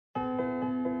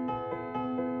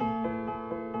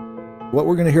What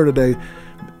we're going to hear today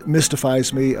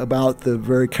mystifies me about the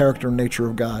very character and nature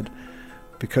of God,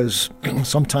 because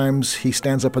sometimes he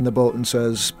stands up in the boat and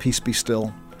says, "Peace be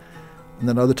still." And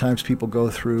then other times people go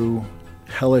through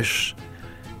hellish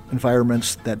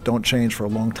environments that don't change for a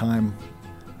long time.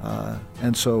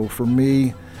 And so for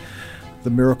me, the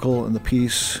miracle and the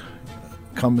peace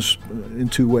comes in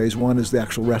two ways. One is the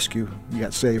actual rescue. You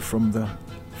got saved from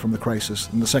the crisis.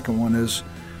 And the second one is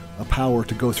a power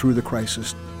to go through the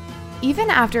crisis.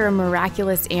 Even after a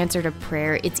miraculous answer to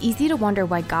prayer, it's easy to wonder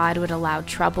why God would allow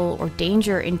trouble or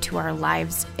danger into our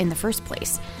lives in the first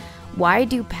place. Why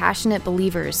do passionate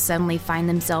believers suddenly find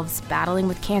themselves battling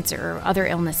with cancer or other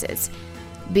illnesses?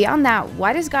 Beyond that,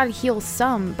 why does God heal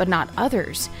some but not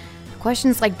others?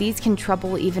 Questions like these can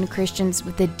trouble even Christians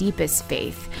with the deepest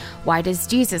faith. Why does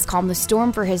Jesus calm the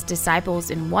storm for his disciples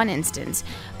in one instance,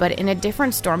 but in a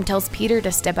different storm tells Peter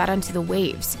to step out onto the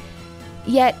waves?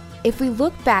 Yet, if we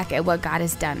look back at what God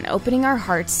has done, opening our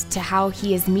hearts to how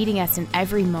he is meeting us in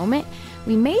every moment,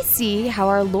 we may see how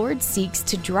our Lord seeks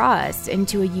to draw us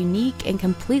into a unique and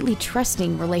completely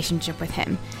trusting relationship with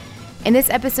him. In this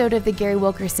episode of the Gary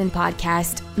Wilkerson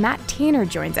podcast, Matt Tanner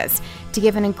joins us to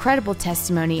give an incredible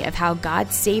testimony of how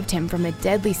God saved him from a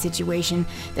deadly situation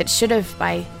that should have,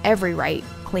 by every right,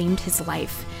 claimed his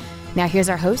life. Now here's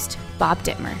our host, Bob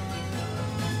Dittmer.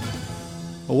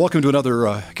 Well, welcome to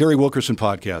another Gary Wilkerson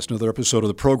podcast, another episode of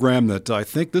the program that I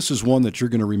think this is one that you're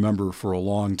going to remember for a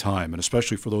long time, and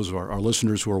especially for those of our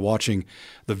listeners who are watching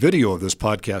the video of this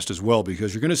podcast as well,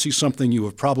 because you're going to see something you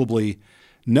have probably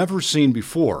never seen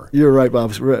before. You're right,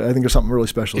 Bob. I think there's something really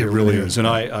special here. It really is. And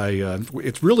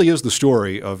it really is the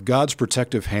story of God's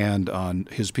protective hand on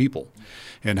his people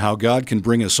and how God can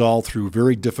bring us all through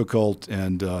very difficult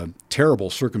and terrible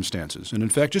circumstances. And in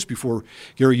fact, just before,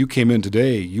 Gary, you came in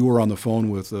today, you were on the phone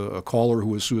with a caller who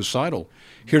was suicidal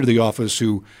here to the office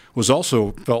who was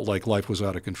also felt like life was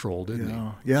out of control, didn't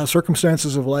he? Yeah,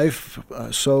 circumstances of life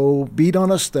so beat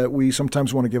on us that we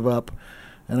sometimes want to give up.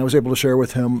 And I was able to share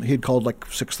with him. He had called like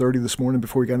 6:30 this morning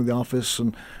before he got into the office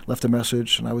and left a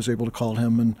message. And I was able to call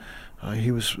him, and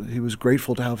he was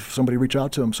grateful to have somebody reach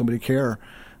out to him, somebody care.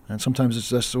 And sometimes it's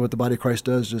just what the body of Christ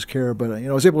does, just care. But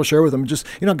I was able to share with him. Just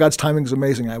God's timing is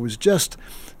amazing. I was just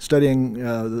studying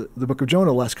the book of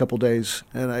Jonah the last couple of days,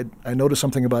 and I noticed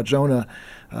something about Jonah.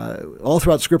 All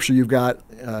throughout Scripture, you've got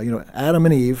Adam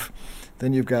and Eve,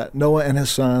 then you've got Noah and his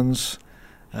sons.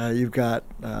 You've got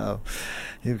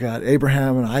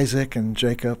Abraham and Isaac and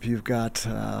Jacob. You've got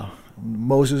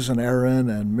Moses and Aaron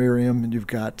and Miriam. And you've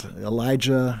got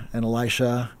Elijah and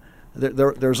Elisha.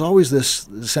 There's always this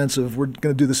sense of we're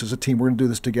going to do this as a team. We're going to do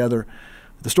this together.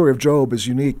 The story of Job is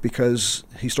unique because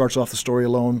he starts off the story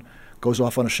alone, goes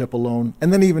off on a ship alone,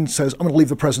 and then even says, "I'm going to leave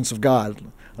the presence of God.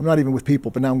 I'm not even with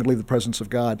people, but now I'm going to leave the presence of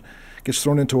God." Gets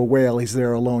thrown into a whale, he's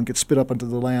there alone, gets spit up into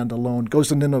the land alone, goes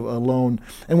to Nineveh alone.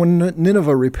 And when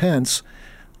Nineveh repents,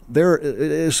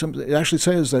 it actually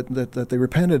says that they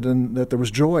repented and that there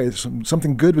was joy,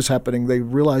 something good was happening. They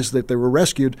realized that they were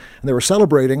rescued and they were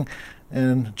celebrating,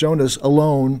 and Jonah's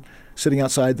alone, sitting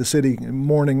outside the city,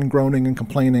 mourning and groaning and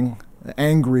complaining,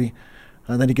 angry.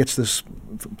 And then he gets this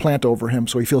plant over him,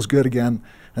 so he feels good again.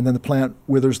 And then the plant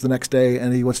withers the next day,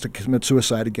 and he wants to commit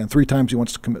suicide again. 3 times he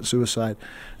wants to commit suicide.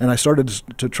 And I started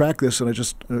to track this, and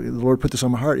the Lord put this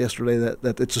on my heart yesterday,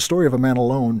 that it's a story of a man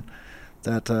alone,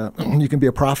 that you can be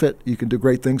a prophet, you can do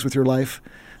great things with your life,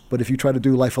 but if you try to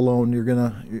do life alone,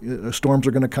 storms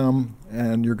are going to come,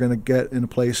 and you're going to get in a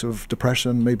place of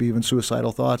depression, maybe even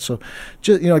suicidal thoughts. So,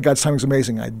 God's timing is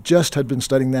amazing. I just had been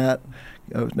studying that,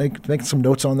 making some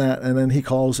notes on that, and then he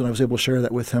calls, and I was able to share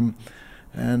that with him.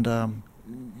 And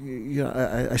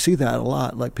I see that a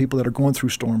lot, like people that are going through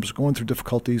storms, going through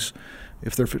difficulties.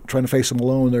 If they're trying to face them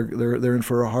alone, they're in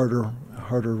for a harder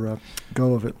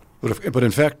go of it. But in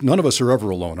fact, none of us are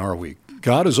ever alone, are we?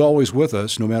 God is always with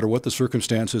us, no matter what the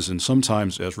circumstances, and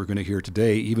sometimes, as we're going to hear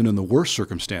today, even in the worst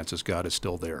circumstances, God is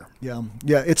still there. Yeah,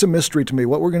 it's a mystery to me.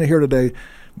 What we're going to hear today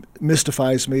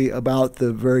mystifies me about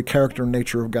the very character and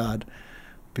nature of God,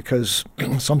 because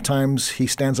sometimes he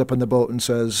stands up in the boat and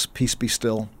says, "Peace be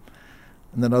still."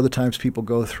 And then other times people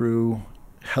go through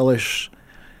hellish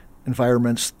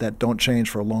environments that don't change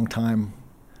for a long time.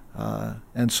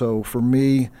 And so for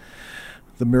me,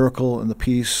 the miracle and the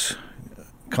peace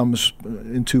comes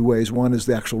in two ways. One is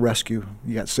the actual rescue.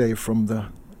 You got saved from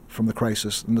the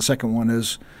crisis. And the second one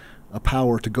is a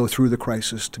power to go through the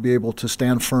crisis, to be able to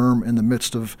stand firm in the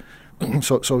midst of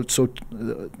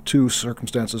two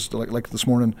circumstances. Like this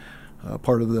morning,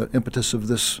 part of the impetus of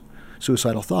this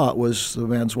suicidal thought was the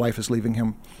man's wife is leaving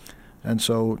him. And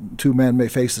so two men may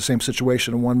face the same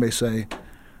situation, and one may say,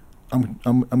 I'm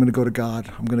going to go to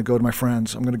God. I'm going to go to my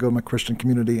friends. I'm going to go to my Christian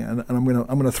community, and I'm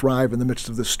going to thrive in the midst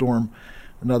of this storm.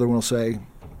 Another one will say,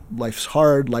 life's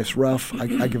hard, life's rough.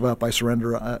 I give up. I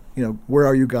surrender. Where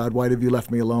are you, God? Why have you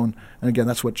left me alone? And again,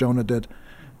 that's what Jonah did.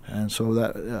 And so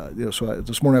that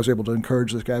this morning I was able to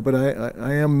encourage this guy. But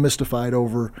I am mystified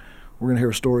over. We're going to hear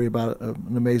a story about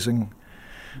an amazing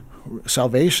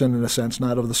salvation in a sense,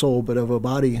 not of the soul, but of a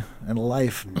body and a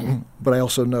life. But I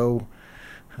also know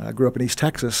I grew up in East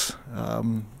Texas,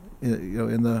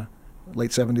 in the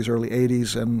late 70s, early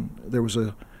 80s, and there was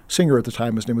a singer at the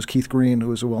time. His name was Keith Green, who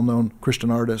was a well-known Christian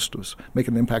artist, was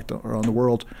making an impact around the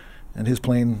world, and his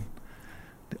plane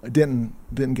didn't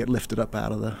get lifted up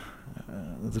out of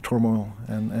the turmoil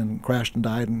and crashed and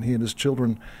died, and he and his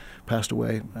children passed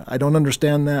away. I don't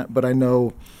understand that, but I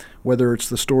know whether it's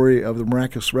the story of the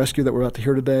miraculous rescue that we're about to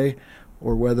hear today,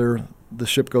 or whether the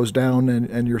ship goes down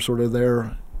and you're sort of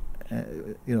there,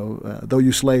 though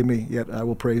you slay me, yet I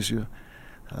will praise you.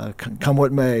 Come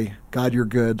what may, God, you're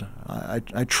good.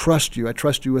 I trust you. I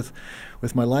trust you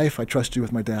with my life. I trust you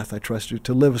with my death. I trust you.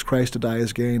 To live as Christ, to die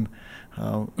as gain.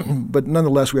 But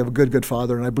nonetheless, we have a good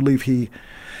Father, and I believe He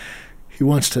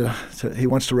wants to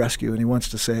rescue, and He wants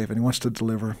to save, and He wants to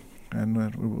deliver.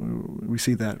 And we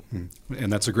see that.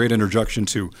 And that's a great introduction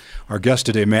to our guest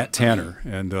today, Matt Tanner.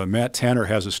 And Matt Tanner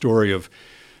has a story of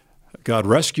God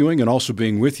rescuing and also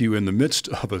being with you in the midst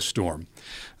of a storm.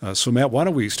 So, Matt, why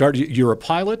don't we start? You're a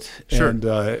pilot, sure. And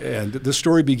this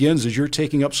story begins as you're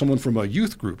taking up someone from a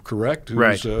youth group, correct? Who's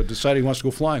right. Deciding he wants to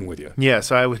go flying with you. Yeah,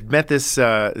 so I met this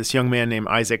young man named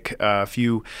Isaac a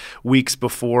few weeks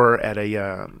before at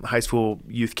a high school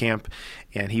youth camp,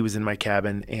 and he was in my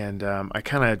cabin, and I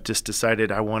kind of just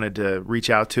decided I wanted to reach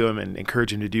out to him and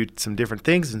encourage him to do some different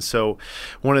things. And so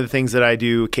one of the things that I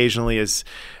do occasionally is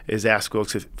ask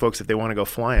folks if they want to go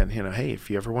flying. Hey, if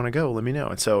you ever want to go, let me know.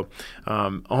 And so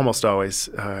almost always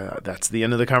that's the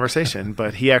end of the conversation.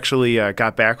 But he actually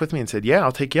got back with me and said, yeah,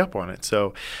 I'll take you up on it.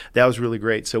 So that was really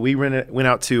great. So we went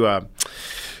out to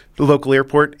the local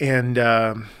airport and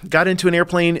got into an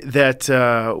airplane that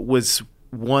was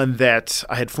one that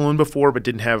I had flown before but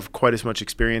didn't have quite as much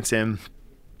experience in.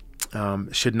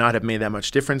 Should not have made that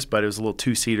much difference, but it was a little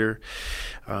two-seater.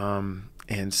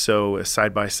 And so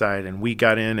side by side, and we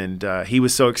got in, and he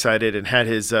was so excited and had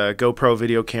his GoPro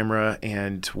video camera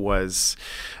and was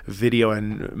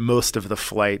videoing most of the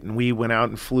flight. And we went out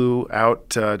and flew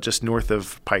out just north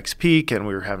of Pikes Peak, and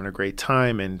we were having a great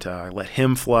time. And I let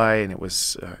him fly, and it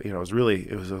was it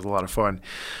was a lot of fun.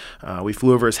 We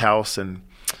flew over his house, and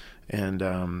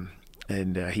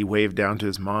he waved down to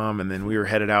his mom, and then we were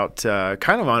headed out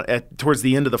towards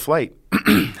the end of the flight,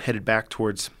 headed back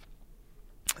towards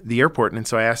the airport. And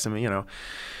so I asked him,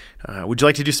 would you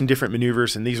like to do some different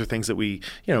maneuvers? And these are things that we,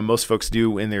 most folks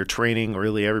do in their training, or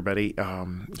really everybody.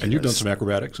 And you've done some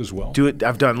acrobatics as well.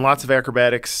 I've done lots of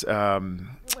acrobatics,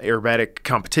 aerobatic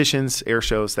competitions, air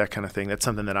shows, that kind of thing. That's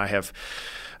something that I have,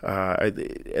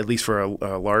 at least for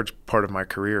a large part of my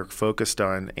career, focused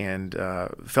on and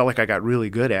felt like I got really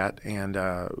good at, and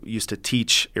used to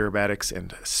teach aerobatics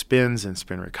and spins and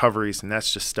spin recoveries. And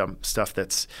that's just stuff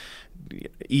that's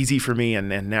easy for me and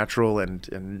natural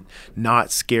and not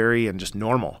scary and just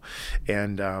normal.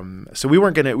 And so we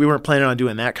weren't planning on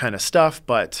doing that kind of stuff,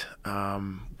 but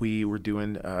we were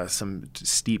doing some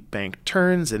steep bank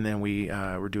turns, and then we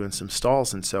were doing some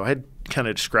stalls. And so I had kind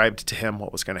of described to him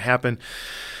what was going to happen,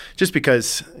 just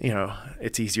because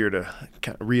it's easier to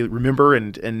kind of remember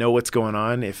and know what's going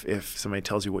on if somebody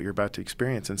tells you what you're about to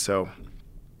experience. And so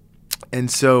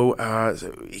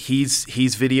he's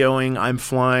videoing, I'm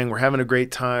flying, we're having a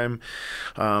great time.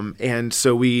 And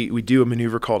so we do a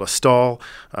maneuver called a stall,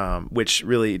 which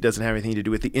really doesn't have anything to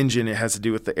do with the engine. It has to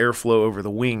do with the airflow over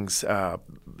the wings.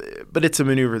 But it's a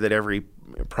maneuver that every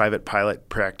private pilot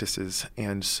practices.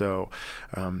 And so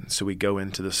we go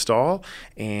into the stall,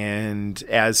 and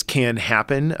as can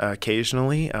happen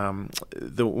occasionally,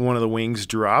 one of the wings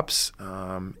drops,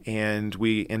 and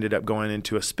we ended up going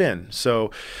into a spin.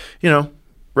 So,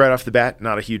 right off the bat,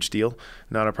 not a huge deal,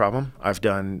 not a problem. I've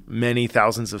done many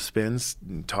thousands of spins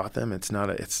and taught them. It's not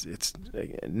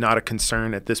a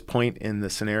concern at this point in the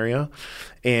scenario.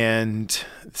 And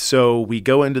so we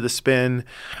go into the spin,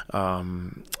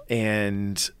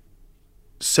 and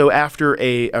so after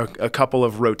a couple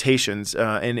of rotations,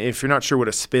 and if you're not sure what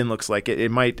a spin looks like,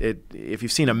 if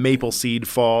you've seen a maple seed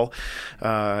fall,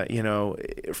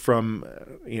 from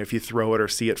if you throw it or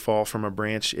see it fall from a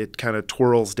branch, it kind of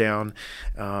twirls down.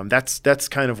 That's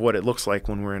kind of what it looks like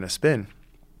when we're in a spin.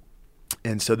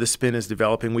 And so this spin is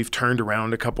developing. We've turned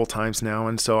around a couple times now,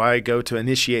 and so I go to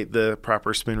initiate the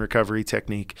proper spin recovery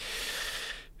technique.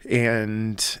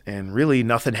 and really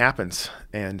nothing happens.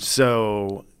 And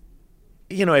so,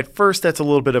 at first that's a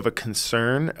little bit of a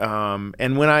concern.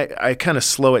 And when I kind of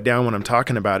slow it down when I'm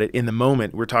talking about it, in the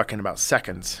moment, we're talking about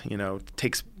seconds. It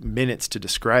takes minutes to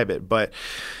describe it. But,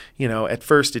 at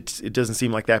first it doesn't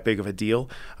seem like that big of a deal.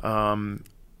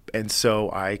 And so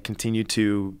I continue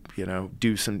to,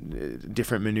 do some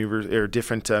different maneuvers or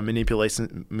different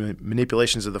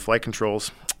manipulations of the flight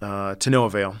controls to no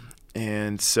avail.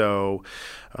 And so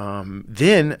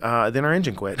then our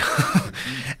engine quit.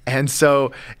 And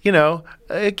so,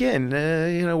 again,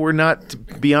 we're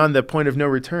not beyond the point of no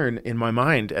return in my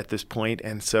mind at this point.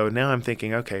 And so now I'm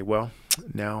thinking, okay, well,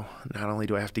 now not only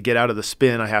do I have to get out of the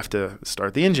spin, I have to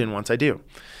start the engine once I do.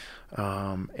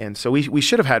 And so we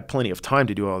should have had plenty of time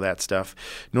to do all that stuff.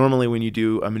 Normally when you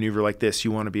do a maneuver like this,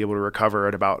 you want to be able to recover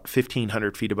at about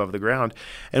 1,500 feet above the ground.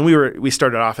 And we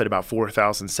started off at about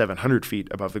 4,700 feet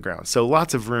above the ground. So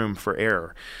lots of room for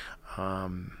error.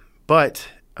 But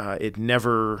it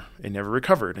never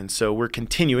recovered. And so we're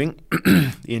continuing.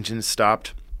 The engine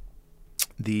stopped.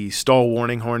 The stall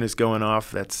warning horn is going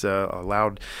off. That's a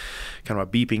loud kind of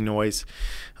a beeping noise,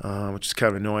 which is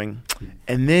kind of annoying.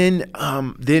 And then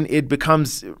it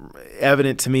becomes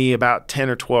evident to me about 10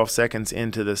 or 12 seconds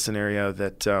into the scenario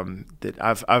that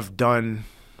I've done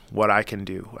what I can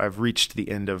do. I've reached the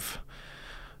end of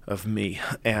me,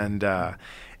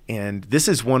 and this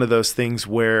is one of those things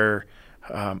where.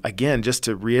 Again, just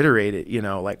to reiterate it,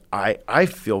 I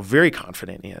feel very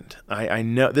confident in. I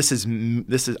know this is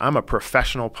I'm a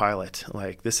professional pilot.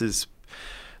 Like this is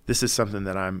something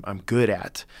that I'm good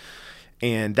at.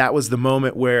 And that was the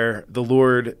moment where the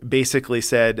Lord basically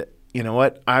said, you know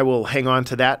what, I will hang on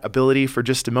to that ability for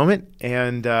just a moment.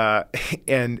 And it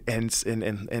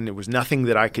was nothing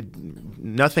that I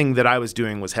was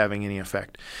doing was having any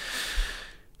effect.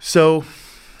 So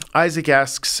Isaac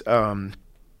asks,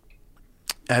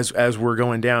 as we're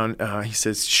going down, he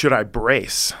says, should I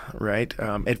brace, right?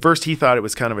 At first he thought it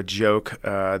was kind of a joke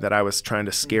that I was trying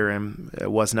to scare him. It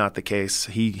was not the case.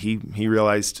 He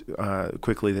realized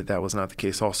quickly that was not the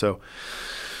case also.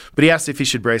 But he asked if he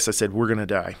should brace. I said, we're going to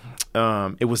die.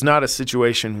 It was not a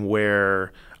situation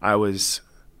where I was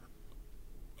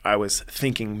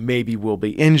thinking maybe we'll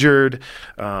be injured.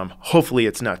 Hopefully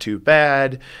it's not too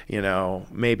bad.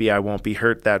 Maybe I won't be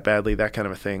hurt that badly, that kind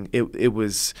of a thing. It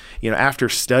was, after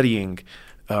studying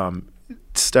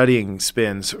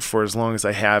spins for as long as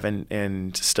I have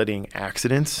and studying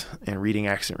accidents and reading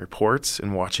accident reports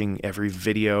and watching every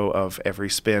video of every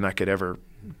spin I could ever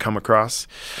come across.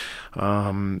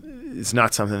 It's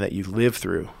not something that you live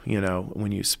through,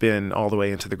 when you spin all the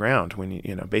way into the ground, when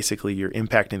basically you're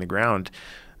impacting the ground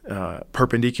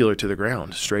perpendicular to the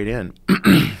ground, straight in.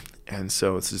 And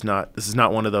so this is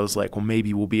not one of those like, well,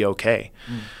 maybe we'll be okay.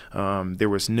 There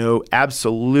was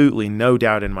absolutely no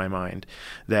doubt in my mind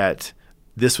that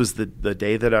this was the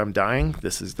day that I'm dying.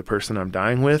 This is the person I'm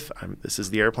dying with. This is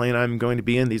the airplane I'm going to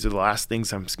be in. These are the last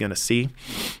things I'm going to see.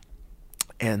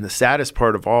 And the saddest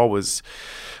part of all was,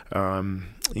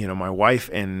 my wife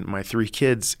and my 3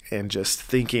 kids, and just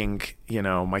thinking,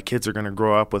 my kids are going to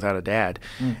grow up without a dad.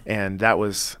 And that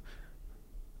was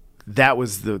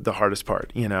the hardest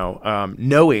part,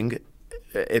 knowing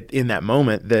in that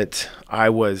moment that I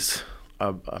was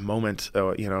a moment,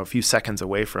 a few seconds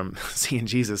away from seeing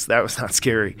Jesus. That was not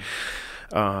scary,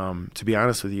 to be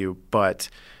honest with you, but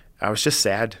I was just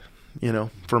sad,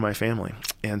 for my family.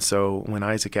 And so when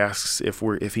Isaac asks if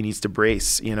he needs to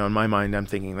brace, in my mind, I'm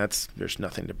thinking there's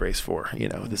nothing to brace for,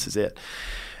 this is it.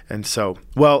 And so,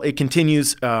 it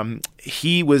continues.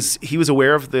 He was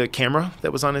aware of the camera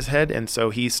that was on his head, and so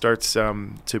he starts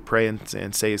to pray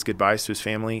and say his goodbyes to his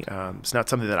family. It's not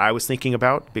something that I was thinking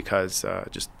about because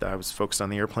I was focused on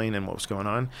the airplane and what was going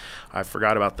on. I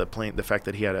forgot about the fact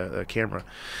that he had a camera.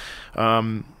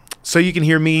 So you can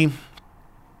hear me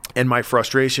and my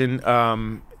frustration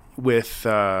with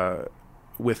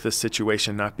the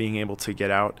situation, not being able to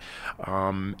get out.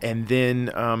 And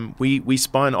then we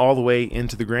spun all the way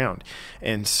into the ground.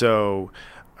 And so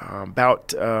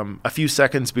about a few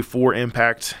seconds before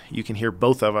impact, you can hear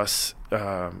both of us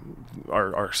are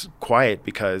quiet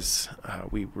because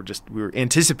we were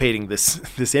anticipating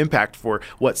this impact for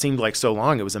what seemed like so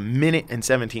long. It was 1 minute and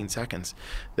 17 seconds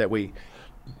that we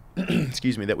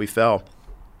that we fell.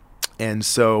 And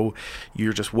so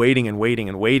you're just waiting and waiting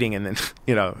and waiting. And then,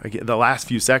 the last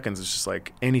few seconds is just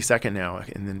like any second now.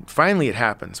 And then finally it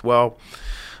happens. Well,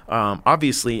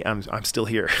 obviously I'm still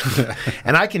here.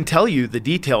 And I can tell you the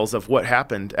details of what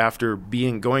happened after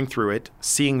going through it,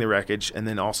 seeing the wreckage, and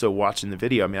then also watching the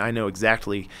video. I mean, I know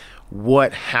exactly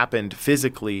what happened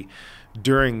physically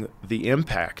during the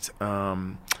impact.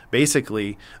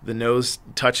 basically the nose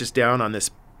touches down on this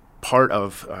part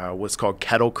of what's called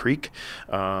Kettle Creek.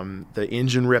 The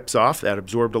engine rips off. That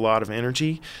absorbed a lot of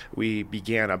energy. We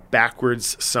began a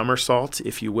backwards somersault,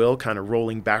 if you will, kind of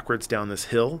rolling backwards down this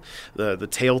hill. The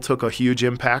tail took a huge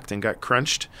impact and got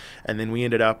crunched, and then we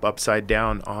ended up upside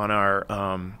down on our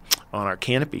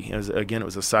canopy. It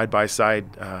was a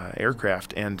side-by-side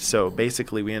aircraft, and so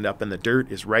basically we end up in the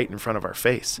dirt is right in front of our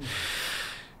face.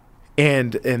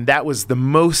 And that was the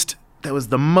most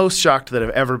shocked that I've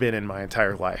ever been in my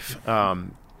entire life.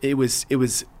 It was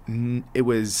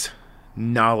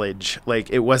knowledge. Like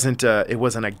it wasn't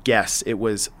a guess. It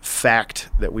was fact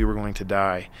that we were going to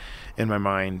die in my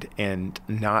mind, and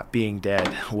not being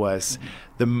dead was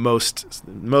the most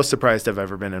surprised I've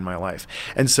ever been in my life.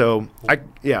 And so Why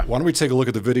don't we take a look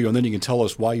at the video, and then you can tell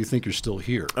us why you think you're still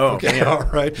here. Oh, okay. All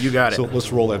right. You got it. So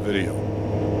let's roll that video.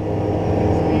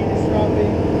 Speed is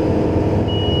dropping.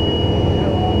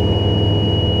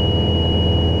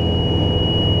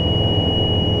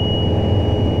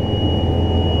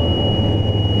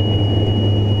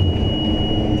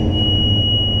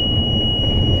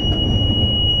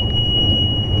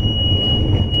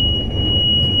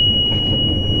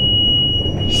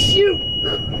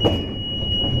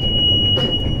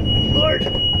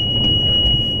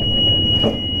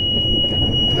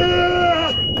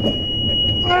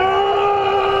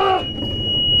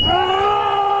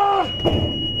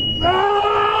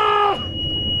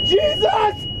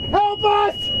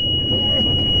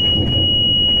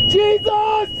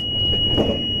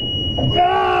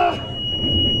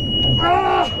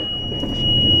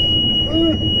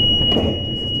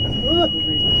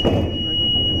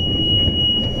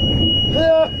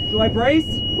 Do I brace?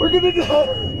 We're gonna die.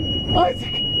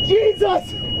 Isaac,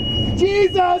 Jesus!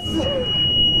 Jesus!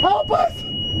 Help us!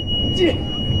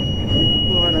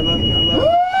 Lord, I love you. I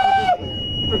love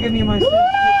you. Forgive me my sins.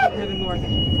 Take me to heaven, Lord. Take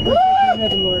me to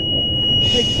heaven, Lord.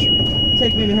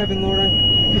 Take me to heaven, Lord.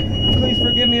 Please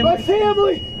forgive me. My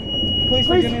family! Please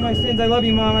forgive me my sins. I love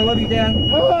you, Mom. I love you, Dad.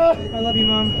 I love you,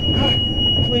 Mom.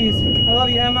 Please. I love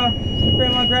you, Emma,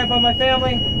 Grandma, Grandpa, my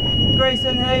family,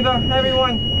 Grayson, Ava,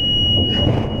 everyone.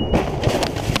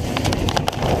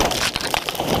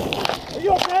 Are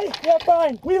you okay? Yeah,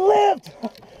 fine. We lived!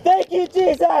 Thank you,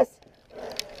 Jesus!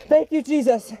 Thank you,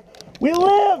 Jesus. We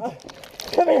lived!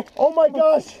 Come here. Oh my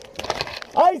gosh.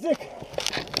 Isaac!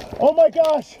 Oh my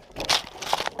gosh.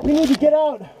 We need to get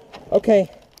out. Okay.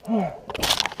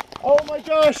 Oh my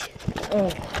gosh.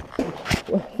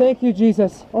 Thank you,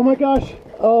 Jesus. Oh my gosh.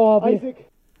 Oh, I'll be... Isaac.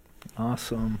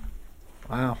 Awesome.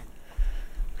 Wow.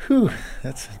 Whew,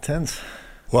 that's intense.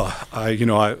 Well,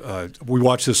 we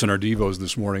watched this in our devos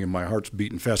this morning, and my heart's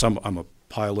beating fast. I'm a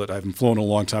pilot. I haven't flown in a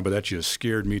long time, but that just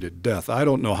scared me to death. I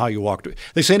don't know how you walked.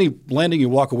 They say any landing you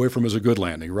walk away from is a good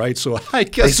landing, right? So I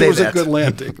guess it was a good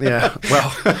landing. Yeah.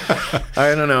 Well,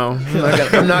 I don't know.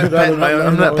 I'm not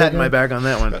patting my back on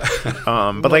that one.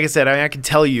 But like I said, I can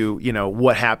tell you,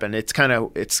 what happened. It's kind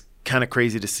of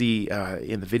crazy to see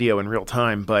in the video in real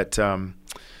time, but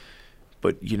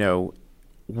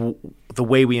the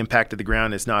way we impacted the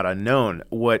ground is not unknown.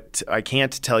 What I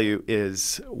can't tell you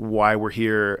is why we're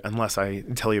here unless I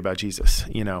tell you about Jesus.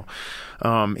 He's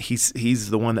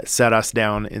the one that set us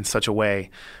down in such a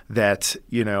way that,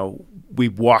 we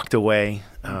walked away.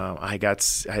 I had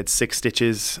 6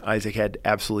 stitches. Isaac had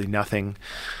absolutely nothing,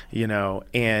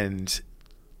 and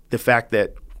the fact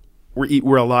that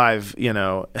we're alive,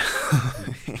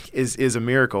 is a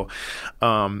miracle.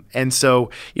 And so,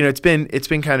 it's been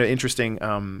kind of interesting.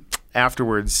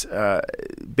 Afterwards,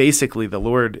 basically the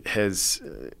Lord has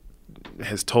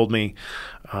told me,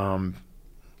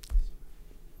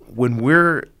 when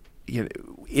we're,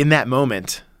 in that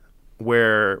moment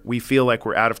where we feel like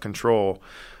we're out of control,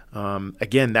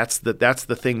 again, that's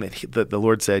the thing that the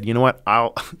Lord said, you know what,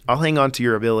 I'll hang on to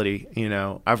your ability.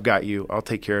 I've got you. I'll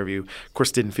take care of you. Of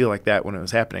course, didn't feel like that when it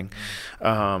was happening.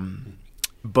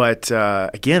 But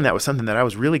again, that was something that I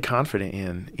was really confident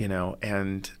in,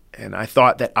 and I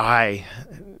thought that I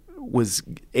was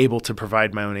able to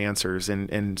provide my own answers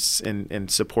and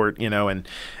support, and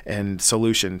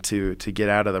solution to get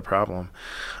out of the problem.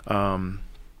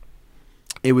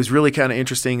 It was really kind of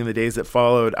interesting in the days that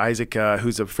followed. Isaac,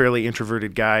 who's a fairly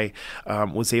introverted guy,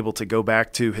 was able to go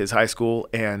back to his high school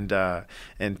and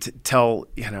tell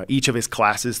each of his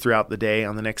classes throughout the day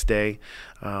on the next day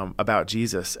about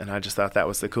Jesus. And I just thought that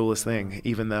was the coolest thing.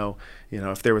 Even though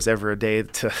if there was ever a day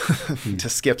to to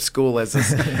skip school as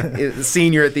a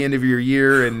senior at the end of your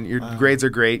year and your grades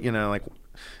are great,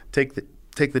 take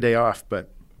the day off. But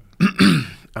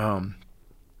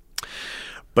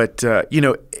But,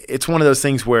 it's one of those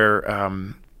things where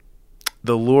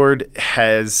the Lord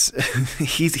has,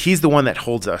 he's the one that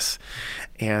holds us.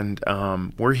 And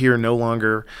we're here no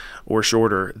longer or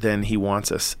shorter than he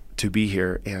wants us to be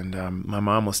here. And my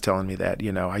mom was telling me that,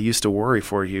 I used to worry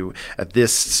for you at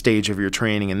this stage of your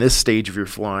training and this stage of your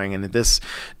flying and this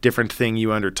different thing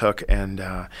you undertook. And,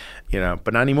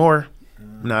 but not anymore.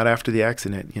 Not after the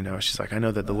accident. She's like, I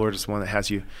know that the Lord is the one that has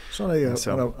you.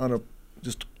 So on a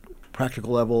just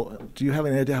practical level, do you have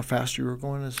any idea how fast you were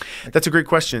going? That's a great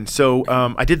question. So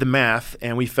I did the math,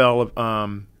 and we fell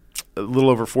a little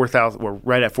over 4,000, we're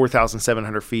right at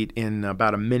 4,700 feet in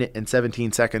about 1 minute and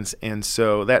 17 seconds. And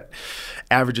so that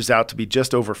averages out to be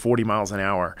just over 40 miles an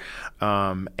hour.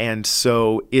 And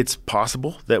so it's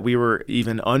possible that we were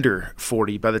even under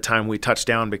 40 by the time we touched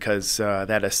down, because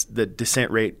the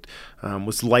descent rate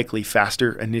was likely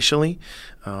faster initially.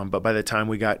 But by the time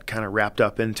we got kind of wrapped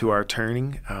up into our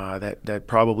turning, that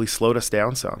probably slowed us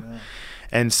down some. Yeah.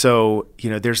 And so,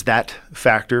 there's that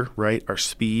factor, right? Our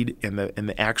speed and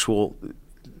the actual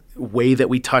way that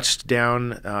we touched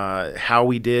down, how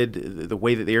we did, the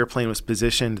way that the airplane was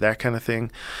positioned, that kind of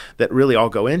thing, that really all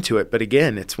go into it. But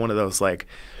again, it's one of those like,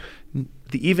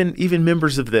 even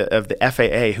members of the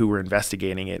FAA who were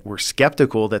investigating it were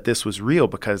skeptical that this was real,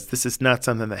 because this is not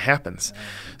something that happens.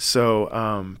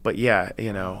 So, but yeah,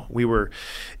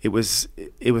 it was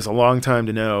a long time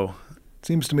to know. It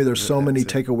seems to me there's so many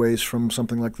takeaways from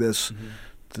something like this,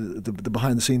 the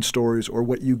behind-the-scenes stories, or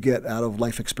what you get out of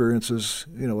life experiences.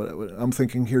 I'm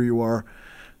thinking, here you are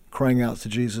crying out to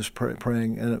Jesus,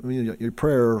 praying, and your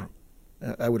prayer,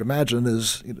 I would imagine,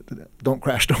 is don't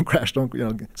crash,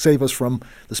 don't save us from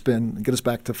the spin, get us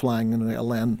back to flying and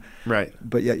land. Right.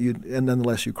 But yet and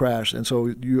nonetheless you crash, and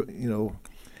so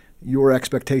your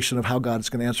expectation of how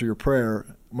God's going to answer your prayer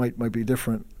might be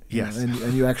different. Yes.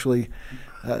 And you actually.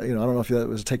 I don't know if that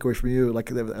was a takeaway from you,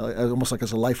 like almost like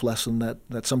as a life lesson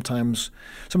that sometimes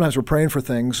we're praying for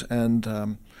things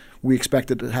and we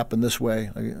expect it to happen this way.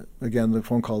 Again, the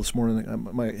phone call this morning,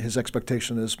 his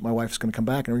expectation is my wife's going to come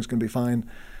back and everything's going to be fine,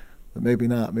 but maybe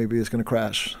not. Maybe it's going to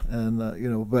crash, and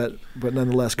but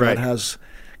nonetheless, God has.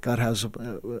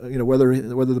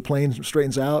 Whether the plane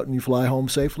straightens out and you fly home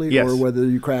safely, yes, or whether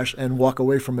you crash and walk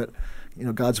away from it,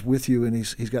 God's with you and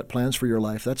He's got plans for your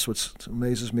life. That's what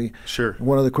amazes me. Sure.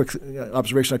 One of the quick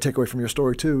observations I take away from your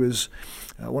story too is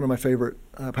one of my favorite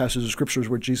passages of scriptures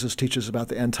where Jesus teaches about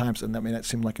the end times, and that may not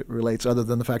seem like it relates, other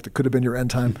than the fact it could have been your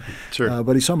end time. Sure.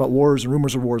 But He's talking about wars and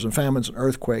rumors of wars and famines and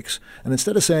earthquakes, and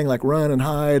instead of saying like run and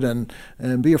hide and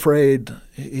be afraid,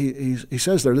 he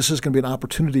says there, this is going to be an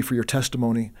opportunity for your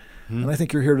testimony. And I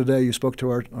think you're here today. You spoke to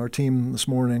our team this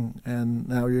morning, and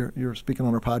now you're speaking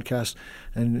on our podcast,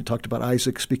 and you talked about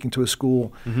Isaac speaking to his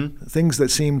school. Things that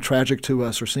seem tragic to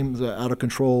us or seem out of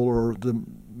control, or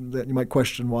that you might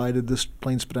question, why did this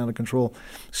plane spin out of control,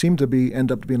 seem to end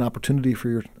up to be an opportunity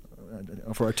for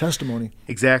our testimony.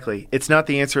 Exactly. It's not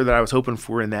the answer that I was hoping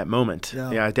for in that moment.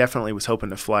 Yeah, I definitely was hoping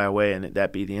to fly away and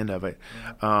that be the end of it.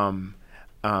 Yeah.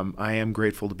 I am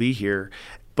grateful to be here,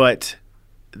 but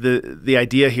the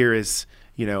idea here is,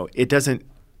 it doesn't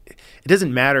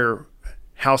matter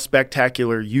how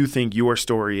spectacular you think your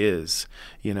story is.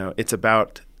 It's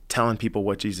about telling people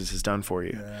what Jesus has done for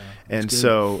you. Yeah, and good.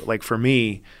 So, like for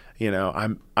me,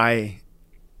 one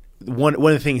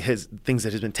of the things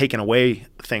that has been taken away,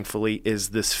 thankfully, is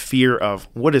this fear of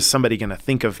what is somebody going to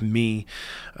think of me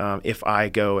if I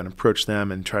go and approach them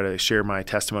and try to share my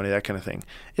testimony, that kind of thing.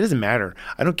 It doesn't matter.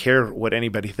 I don't care what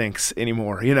anybody thinks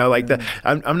anymore.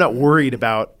 I'm not worried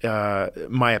about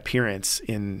my appearance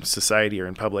in society or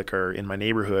in public or in my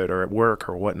neighborhood or at work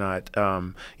or whatnot.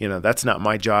 That's not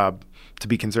my job to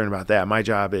be concerned about that. My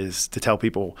job is to tell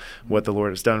people what the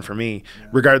Lord has done for me,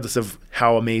 regardless of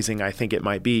how amazing I think it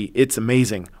might be. It's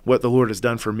amazing. What the Lord has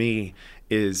done for me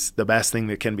is the best thing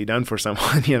that can be done for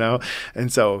someone,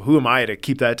 And so who am I to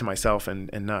keep that to myself and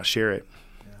not share it?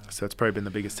 So that's probably been the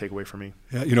biggest takeaway for me.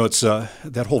 Yeah, it's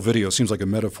that whole video seems like a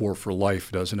metaphor for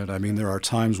life, doesn't it? I mean, there are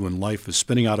times when life is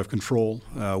spinning out of control.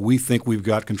 We think we've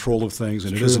got control of things,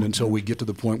 and it isn't until we get to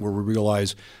the point where we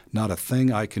realize not a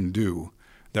thing I can do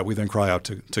that we then cry out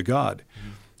to God.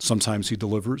 Sometimes He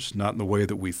delivers, not in the way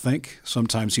that we think.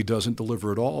 Sometimes He doesn't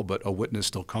deliver at all, but a witness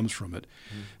still comes from it.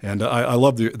 And I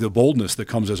love the boldness that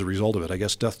comes as a result of it. I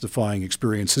guess death-defying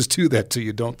experiences do that to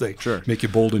you, don't they? Sure. Make you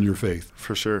bold in your faith.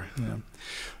 For sure. Yeah.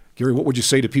 Gary, what would you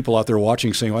say to people out there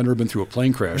watching saying, I've never been through a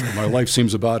plane crash, but my life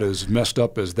seems about as messed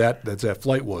up as that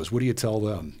flight was? What do you tell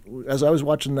them? As I was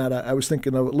watching that, I was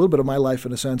thinking of a little bit of my life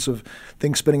in a sense of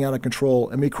things spinning out of control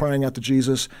and me crying out to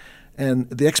Jesus And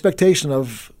the expectation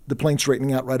of the plane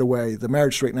straightening out right away, the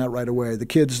marriage straightening out right away, the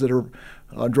kids that are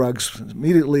on drugs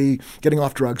immediately getting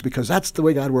off drugs, because that's the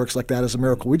way God works, like that is a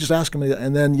miracle. We just ask him,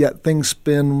 and then yet things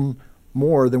spin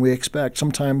more than we expect.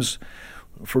 Sometimes,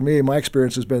 for me, my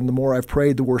experience has been the more I've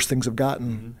prayed, the worse things have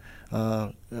gotten.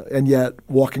 And yet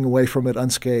walking away from it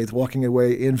unscathed, walking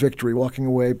away in victory, walking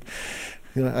away.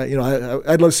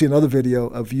 I'd love to see another video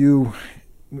of you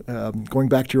going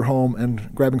back to your home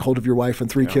and grabbing hold of your wife and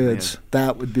 3 kids. Man.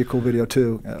 That would be a cool video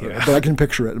too. But I can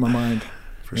picture it in my mind.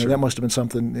 For sure. That must have been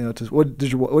something. What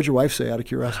did your wife say, out of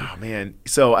curiosity? Oh man!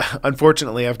 So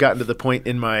unfortunately, I've gotten to the point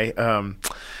in my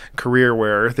career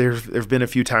where there've been a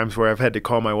few times where I've had to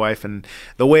call my wife, and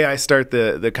the way I start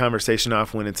the conversation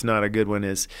off when it's not a good one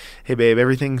is, "Hey babe,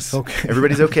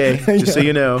 everybody's okay. Just so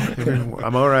you know,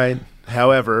 I'm all right.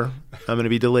 However, I'm going to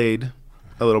be delayed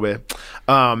a little bit."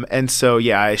 And so,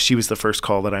 she was the first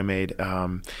call that I made.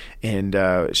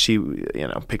 And she,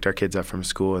 picked our kids up from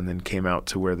school and then came out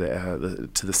to where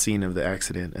to the scene of the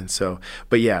accident. And so,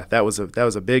 but yeah, that was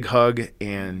a big hug,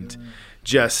 and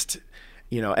just,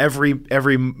 every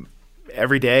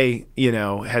day,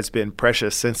 has been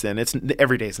precious since then.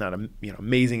 Every day is not,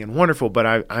 amazing and wonderful,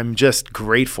 but I'm just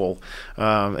grateful,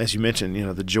 as you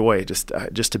mentioned, the joy just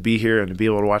to be here and to be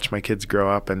able to watch my kids grow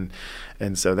up, and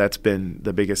so that's been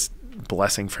the biggest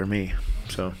blessing for me.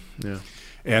 So yeah.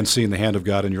 And seeing the hand of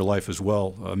God in your life as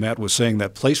well. Matt was saying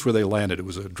that place where they landed, it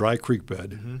was a dry creek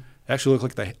bed. Mm-hmm. Actually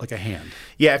looked like a hand.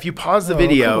 Yeah, if you pause the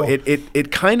video, cool.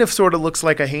 it kind of sort of looks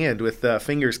like a hand with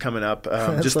fingers coming up,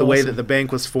 just the way that the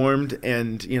bank was formed.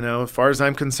 And, as far as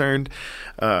I'm concerned,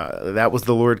 that was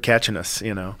the Lord catching us,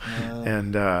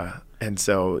 and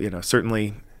so,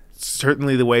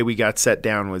 certainly the way we got set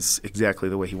down was exactly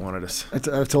the way he wanted us.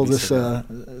 I've told this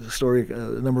story a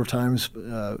number of times.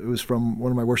 It was from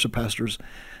one of my worship pastors,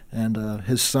 and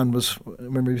his son was,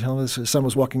 remember you telling us, his son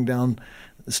was walking down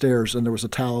the stairs, and there was a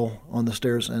towel on the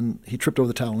stairs, and he tripped over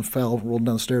the towel and fell, rolled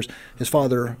down the stairs. His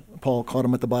father, Paul, caught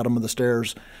him at the bottom of the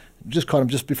stairs, caught him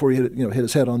just before he hit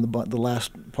his head on the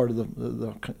last part of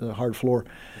the hard floor.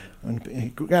 And he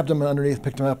grabbed him underneath,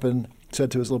 picked him up, and said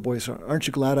to his little boy, "Aren't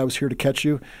you glad I was here to catch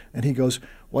you?" And he goes,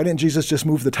 "Why didn't Jesus just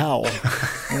move the towel?"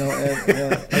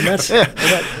 And that's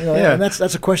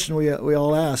a question we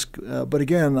all ask. But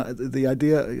again, the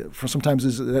idea for sometimes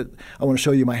is that I want to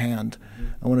show you my hand.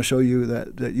 I want to show you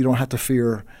that you don't have to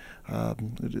fear.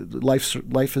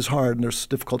 Life is hard, and there's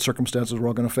difficult circumstances we're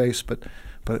all going to face. But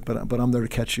I'm there to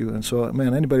catch you. And so,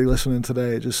 man, anybody listening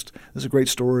today, this is a great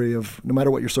story of no matter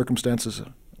what your circumstances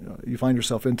you find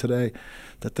yourself in today,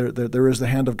 that there is the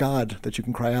hand of God that you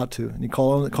can cry out to, and you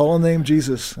call on the name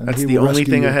Jesus. And that's the only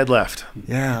thing I had left.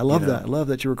 Yeah, I love that. I love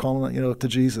that you were calling to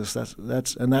Jesus.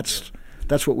 That's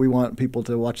what we want people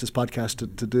to watch this podcast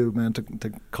to do, man.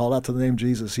 To call out to the name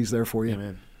Jesus. He's there for you.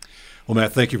 Amen. Well,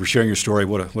 Matt, thank you for sharing your story.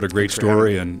 What a great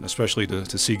story, and especially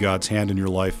to see God's hand in your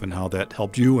life and how that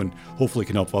helped you, and hopefully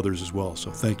can help others as well.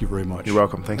 So thank you very much. You're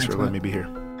welcome. Thanks for letting me be here.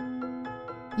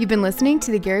 You've been listening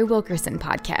to the Gary Wilkerson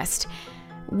Podcast.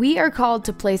 We are called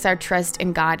to place our trust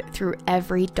in God through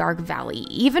every dark valley.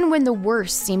 Even when the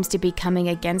worst seems to be coming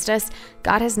against us,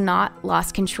 God has not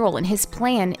lost control, and His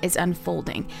plan is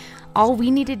unfolding. All we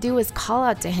need to do is call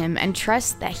out to Him and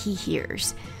trust that He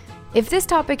hears. If this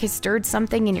topic has stirred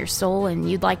something in your soul and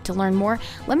you'd like to learn more,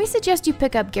 let me suggest you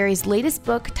pick up Gary's latest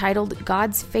book titled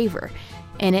God's Favor.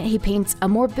 In it, he paints a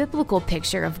more biblical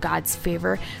picture of God's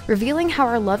favor, revealing how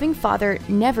our loving Father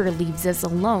never leaves us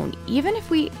alone, even if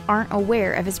we aren't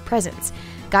aware of His presence.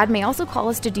 God may also call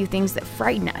us to do things that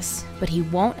frighten us, but He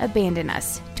won't abandon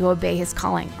us to obey His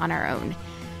calling on our own.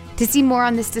 To see more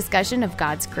on this discussion of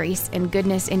God's grace and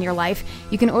goodness in your life,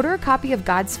 you can order a copy of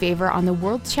God's Favor on the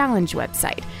World Challenge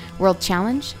website,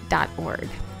 worldchallenge.org.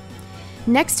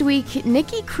 Next week,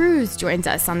 Nikki Cruz joins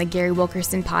us on the Gary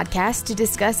Wilkerson Podcast to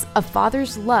discuss a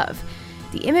father's love.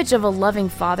 The image of a loving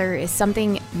father is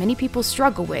something many people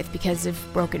struggle with because of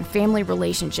broken family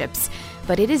relationships,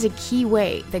 but it is a key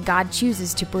way that God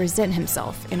chooses to present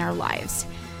Himself in our lives.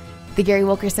 The Gary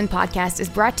Wilkerson Podcast is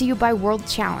brought to you by World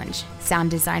Challenge. Sound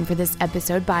design for this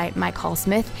episode by Mike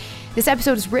Hall-Smith. This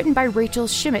episode is written by Rachel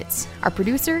Schmitz. Our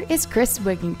producer is Chris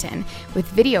Wigington, with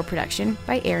video production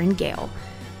by Aaron Gale.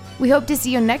 We hope to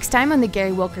see you next time on the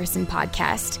Gary Wilkerson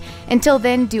Podcast. Until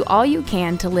then, do all you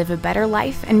can to live a better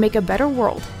life and make a better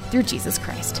world through Jesus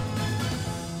Christ.